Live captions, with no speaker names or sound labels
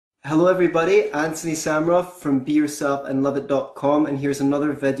Hello everybody, Antony Sammeroff from beyourselfandloveit.com, and here's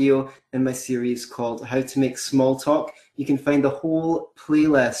another video in my series called How to Make Small Talk. You can find the whole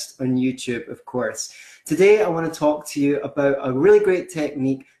playlist on YouTube, of course. Today I want to talk to you about a really great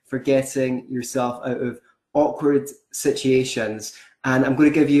technique for getting yourself out of awkward situations. And I'm going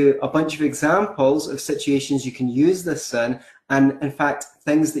to give you a bunch of examples of situations you can use this in, and in fact,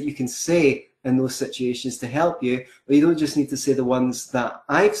 things that you can say in those situations to help you, but you don't just need to say the ones that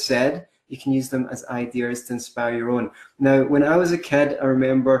I've said. You can use them as ideas to inspire your own. Now, when I was a kid, I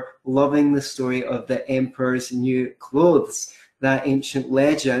remember loving the story of the Emperor's New Clothes, that ancient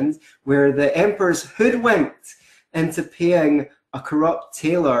legend where the emperor's hoodwinked into paying a corrupt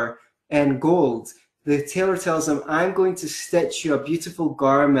tailor in gold. The tailor tells him, I'm going to stitch you a beautiful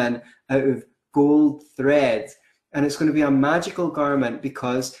garment out of gold thread, and it's going to be a magical garment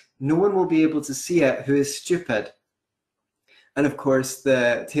because no one will be able to see it who is stupid. And of course,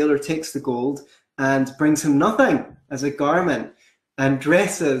 the tailor takes the gold and brings him nothing as a garment and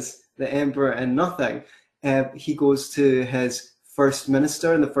dresses the emperor in nothing. He goes to his first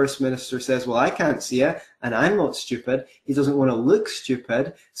minister, and the first minister says, well, I can't see it, and I'm not stupid. He doesn't want to look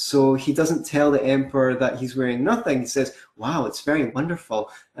stupid, so he doesn't tell the emperor that he's wearing nothing. He says, wow, it's very wonderful.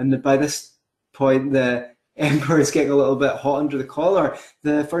 And by this point, the emperor is getting a little bit hot under the collar.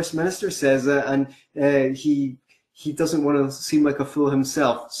 The first minister says it, and he doesn't want to seem like a fool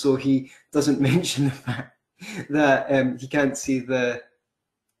himself, so he doesn't mention the fact that he can't see the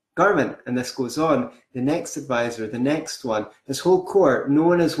garment. And this goes on. The next advisor, the next one, this whole court, no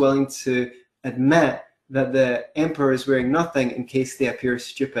one is willing to admit that the emperor is wearing nothing in case they appear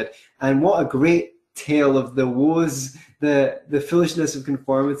stupid. And what a great tale of the woes, the foolishness of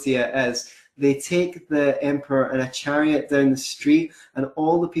conformity it is. They take the emperor in a chariot down the street, and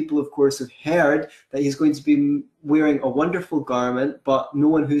all the people, of course, have heard that he's going to be wearing a wonderful garment, but no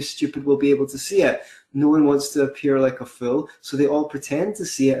one who's stupid will be able to see it. No one wants to appear like a fool, so they all pretend to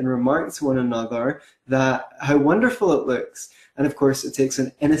see it and remark to one another that how wonderful it looks. And of course, it takes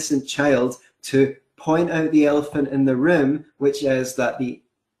an innocent child to point out the elephant in the room, which is that the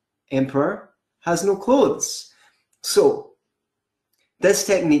emperor has no clothes. So this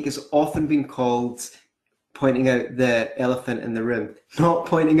technique has often been called pointing out the elephant in the room, not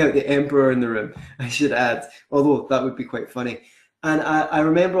pointing out the emperor in the room, I should add, although that would be quite funny. And I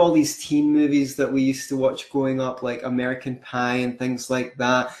remember all these teen movies that we used to watch growing up, like American Pie and things like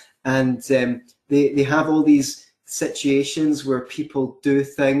that. And they have all these situations where people do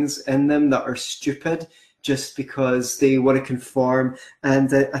things in them that are stupid just because they want to conform.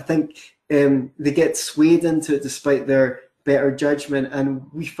 And I think they get swayed into it despite their better judgment, and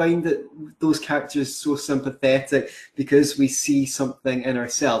we find that those characters so sympathetic because we see something in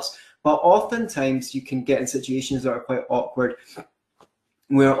ourselves. But oftentimes you can get in situations that are quite awkward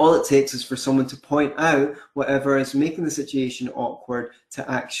where all it takes is for someone to point out whatever is making the situation awkward to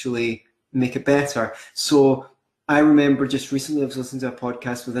actually make it better. So I remember just recently I was listening to a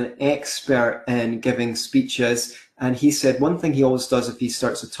podcast with an expert in giving speeches, and he said one thing he always does if he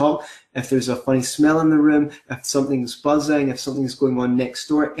starts to talk, if there's a funny smell in the room, if something's buzzing, if something's going on next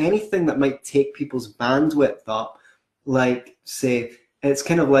door, anything that might take people's bandwidth up, like say, it's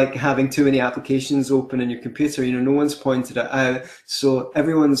kind of like having too many applications open in your computer, you know, no one's pointed it out, so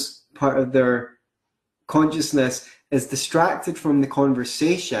everyone's part of their consciousness is distracted from the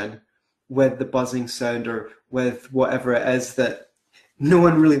conversation with the buzzing sound or with whatever it is that no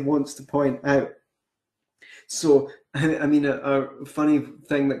one really wants to point out. So, I mean, a funny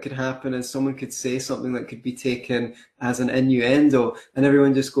thing that could happen is someone could say something that could be taken as an innuendo, and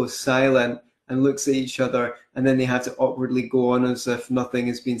everyone just goes silent and looks at each other, and then they have to awkwardly go on as if nothing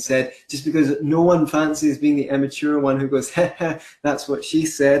has been said, just because no one fancies being the immature one who goes, heh, that's what she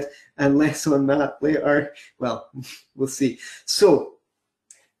said, and less on that later. Well, we'll see. So,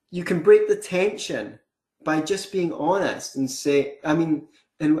 you can break the tension by just being honest and say, I mean,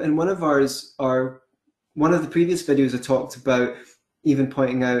 in one of one of the previous videos I talked about even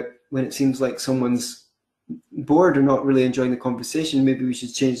pointing out when it seems like someone's bored or not really enjoying the conversation, maybe we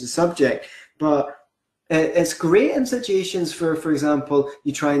should change the subject. But it's great in situations for example,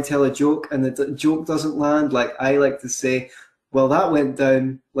 you try and tell a joke and the joke doesn't land. Like I like to say, well, that went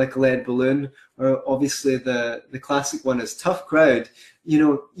down like a lead balloon, or obviously the classic one is tough crowd. You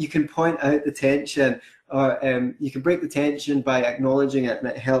know, you can point out the tension, or you can break the tension by acknowledging it, and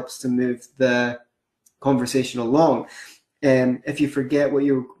it helps to move the conversation along. If you forget what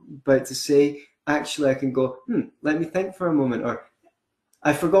you're about to say, actually I can go, let me think for a moment, or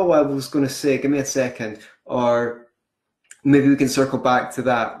I forgot what I was going to say, give me a second, or maybe we can circle back to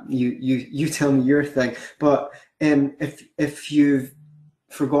that. You tell me your thing. But if you've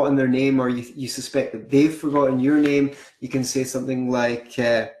forgotten their name, or you suspect that they've forgotten your name, you can say something like,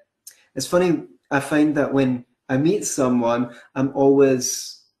 it's funny, I find that when I meet someone, I'm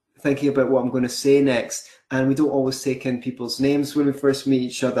always thinking about what I'm going to say next, and we don't always take in people's names when we first meet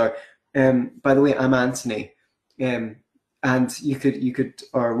each other. By the way, I'm Antony. And you could,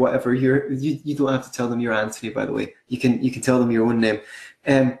 or whatever, you don't have to tell them you're Anthony, by the way. You can tell them your own name.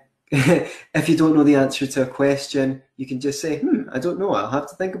 If you don't know the answer to a question, you can just say, I don't know, I'll have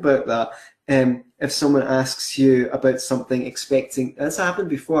to think about that. If someone asks you about something expecting, that's happened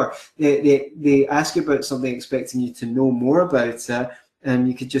before, they ask you about something expecting you to know more about it, and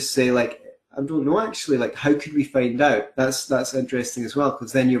you could just say, like, I don't know actually, like, how could we find out? That's interesting as well,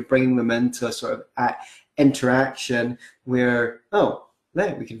 because then you're bringing them into a sort of interaction where, oh,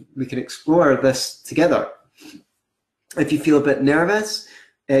 right, we can explore this together. If you feel a bit nervous,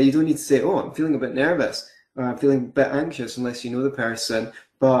 you don't need to say, oh, I'm feeling a bit nervous, or I'm feeling a bit anxious, unless you know the person.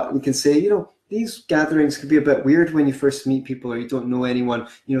 But we can say, you know, these gatherings can be a bit weird when you first meet people or you don't know anyone.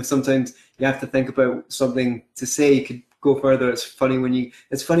 You know, sometimes you have to think about something to say. You could go further. It's funny when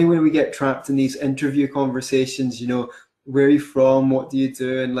we get trapped in these interview conversations, you know, where are you from? What do you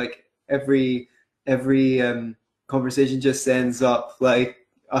do? And like every conversation just ends up like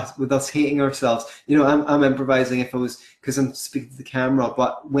with us hating ourselves. You know, I'm improvising if I was, because I'm speaking to the camera,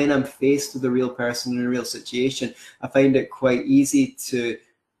 but when I'm faced with a real person in a real situation, I find it quite easy to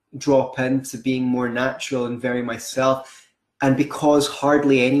drop into being more natural and very myself. And because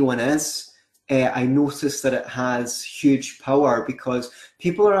hardly anyone is, I notice that it has huge power, because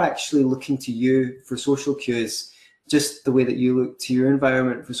people are actually looking to you for social cues, just the way that you look to your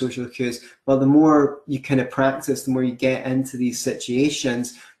environment for social cues. But the more you kind of practice, the more you get into these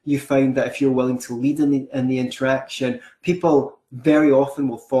situations, you find that if you're willing to lead in the interaction, people very often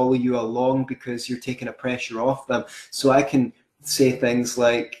will follow you along because you're taking a pressure off them. So I can say things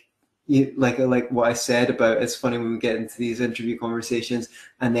like what I said about, it's funny when we get into these interview conversations,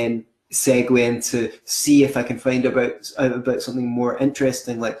 and then segue into see if I can find out about something more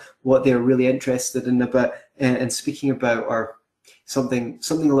interesting, like what they're really interested in about and speaking about, or something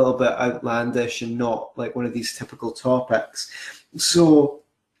a little bit outlandish and not like one of these typical topics. So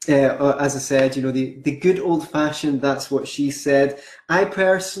as I said, you know, the good old-fashioned "that's what she said." I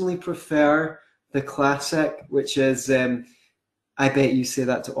personally prefer the classic, which is I bet you say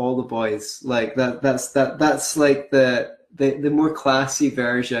that to all the boys. Like that's like the more classy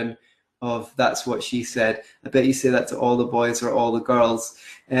version of "that's what she said." I bet you say that to all the boys or all the girls.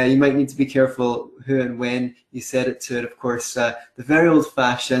 You might need to be careful who and when you said it to. And of course, the very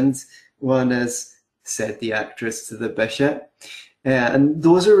old-fashioned one is "said the actress to the bishop." And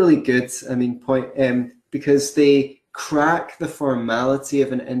those are really good. I mean, because they crack the formality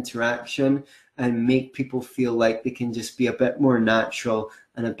of an interaction and make people feel like they can just be a bit more natural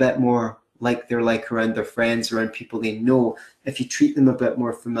and a bit more like they're like around their friends, around people they know, if you treat them a bit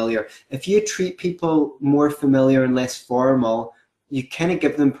more familiar. If you treat people more familiar and less formal, you kind of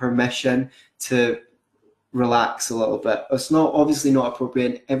give them permission to relax a little bit. It's not obviously not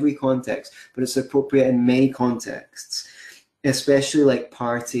appropriate in every context, but it's appropriate in many contexts, especially like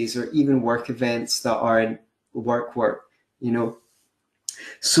parties or even work events that aren't work, you know.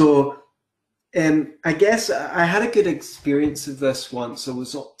 So I guess I had a good experience of this once. I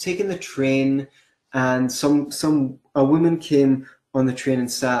was taking the train, and a woman came on the train and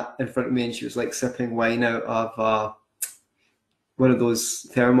sat in front of me, and she was like sipping wine out of one of those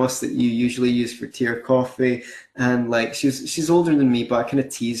thermos that you usually use for tea or coffee. And like she's older than me, but I kind of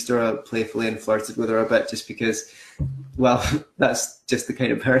teased her playfully and flirted with her a bit, just because, well, that's just the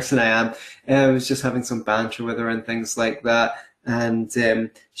kind of person I am. I was just having some banter with her and things like that. And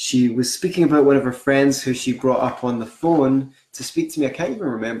she was speaking about one of her friends who she brought up on the phone to speak to me. I can't even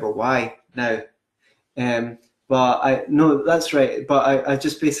remember why now. But no, that's right. But I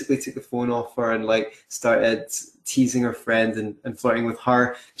just basically took the phone off her and like started teasing her friend and flirting with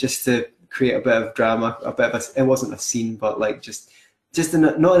her, just to create a bit of drama, it wasn't a scene, but like just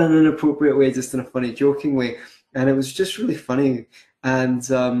not in an inappropriate way, just in a funny, joking way. And it was just really funny. And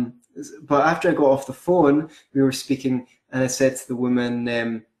but after I got off the phone, we were speaking, and I said to the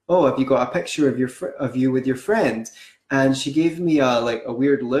woman, "Oh, have you got a picture of you with your friend?" And she gave me a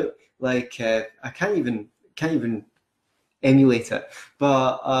weird look, like I can't even emulate it.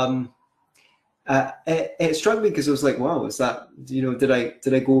 But it struck me, because I was like, "Wow, is that, you know, did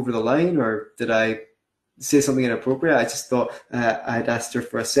I go over the line, or did I say something inappropriate?" I just thought I'd asked her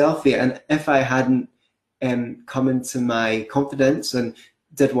for a selfie, and if I hadn't come into my confidence and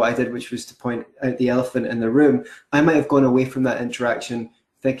did what I did, which was to point out the elephant in the room, I might have gone away from that interaction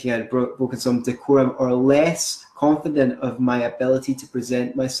thinking I'd broken some decorum, or less confident of my ability to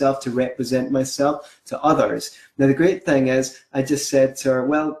present myself, to represent myself to others. Now, the great thing is, I just said to her,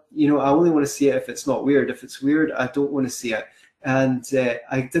 well, you know, I only want to see it if it's not weird. If it's weird, I don't want to see it. And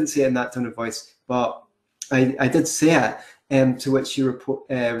I didn't say it in that tone of voice, but I did say it, to which she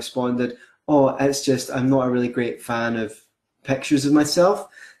responded, oh, it's just, I'm not a really great fan of pictures of myself,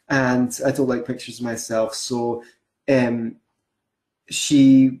 and I don't like pictures of myself. So it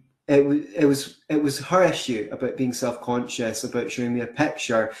was her issue about being self-conscious, about showing me a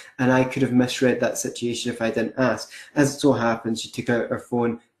picture, and I could have misread that situation if I didn't ask. As it so happened, she took out her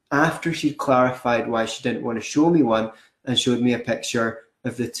phone after she'd clarified why she didn't want to show me one, and showed me a picture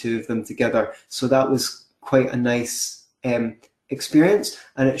of the two of them together. So that was quite a nice experience,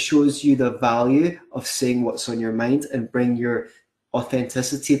 and it shows you the value of saying what's on your mind and bring your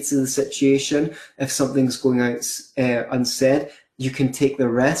authenticity to the situation. If something's going out unsaid, you can take the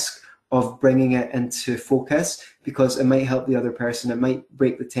risk of bringing it into focus, because it might help the other person, it might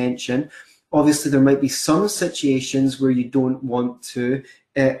break the tension. Obviously, there might be some situations where you don't want to,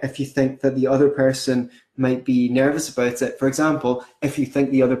 if you think that the other person might be nervous about it. For example, if you think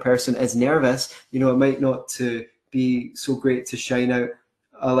the other person is nervous, you know, it might not to be so great to shine out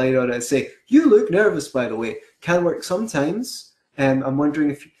a light on it and say, you look nervous, by the way. Can work sometimes. I'm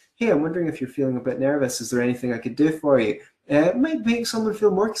wondering if you're feeling a bit nervous. Is there anything I could do for you? It might make someone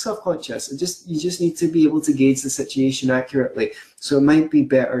feel more self-conscious. You just need to be able to gauge the situation accurately. So it might be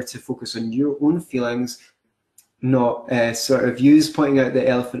better to focus on your own feelings, not sort of use pointing out the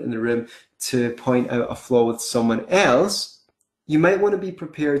elephant in the room to point out a flaw with someone else. You might want to be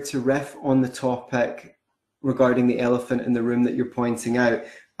prepared to riff on the topic regarding the elephant in the room that you're pointing out,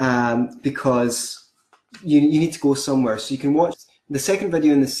 because you need to go somewhere. So you can watch the second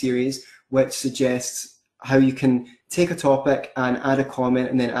video in the series, which suggests how you can take a topic and add a comment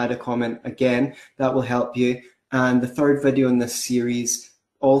and then add a comment again. That will help you. And the third video in this series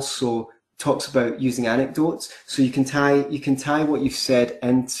also talks about using anecdotes. So you can tie what you've said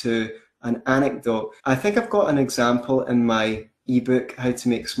into an anecdote. I think I've got an example in my ebook, How to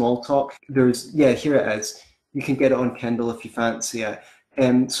Make Small Talk. Here it is. You can get it on Kindle if you fancy it.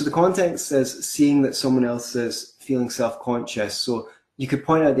 So the context says, seeing that someone else is feeling self-conscious. So you could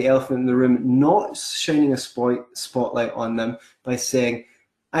point out the elephant in the room, not shining a spotlight on them by saying,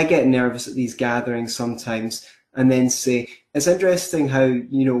 I get nervous at these gatherings sometimes, and then say, it's interesting how,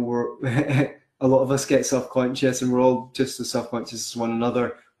 you know, we're a lot of us get self-conscious and we're all just as self-conscious as one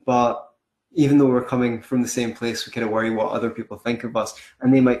another, but even though we're coming from the same place, we kind of worry what other people think of us,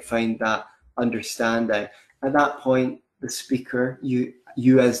 and they might find that understanding. At that point, the speaker,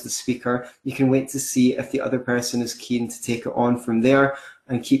 you as the speaker, you can wait to see if the other person is keen to take it on from there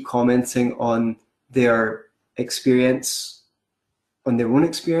and keep commenting on their experience, on their own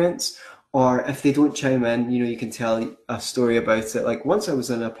experience. Or if they don't chime in, you know, you can tell a story about it. Like, once I was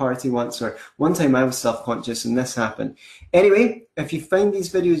in a party once, or one time I was self-conscious and this happened. Anyway, if you find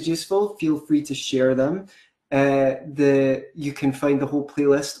these videos useful, feel free to share them. You can find the whole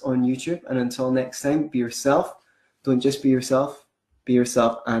playlist on YouTube. And until next time, be yourself. Don't just be yourself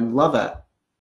and love it.